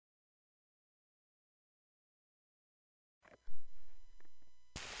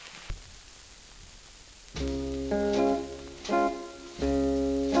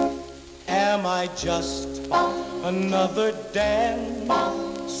I just another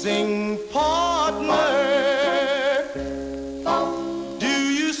dancing partner? Do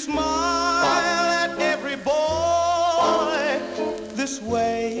you smile at every boy this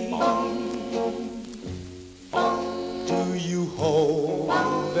way? Do you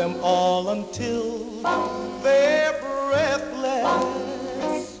hold them all until they're breathless?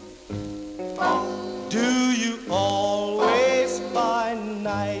 Do you always find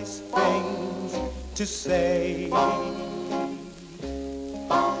nice things to say?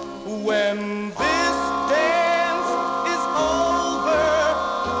 When this dance is over,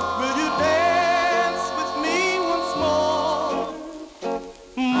 will you dance with me once more?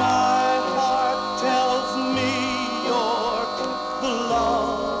 My heart tells me you're the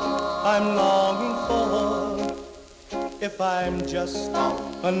love I'm longing for. If I'm just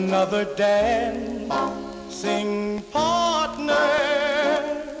another dancing partner,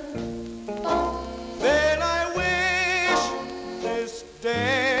 then I wish this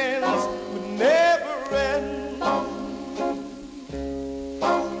dance would never end.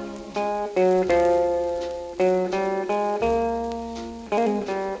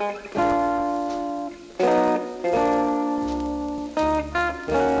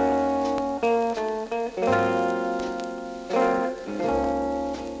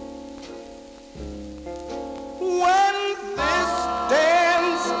 When this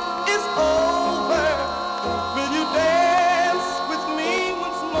dance is over, will you dance with me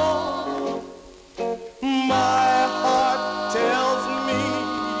once more? My heart tells me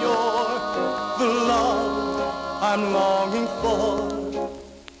you're the love I'm longing for.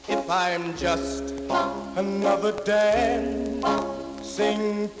 If I'm just another dancing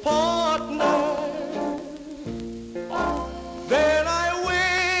partner, then I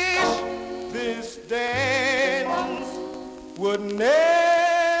wish this dance would never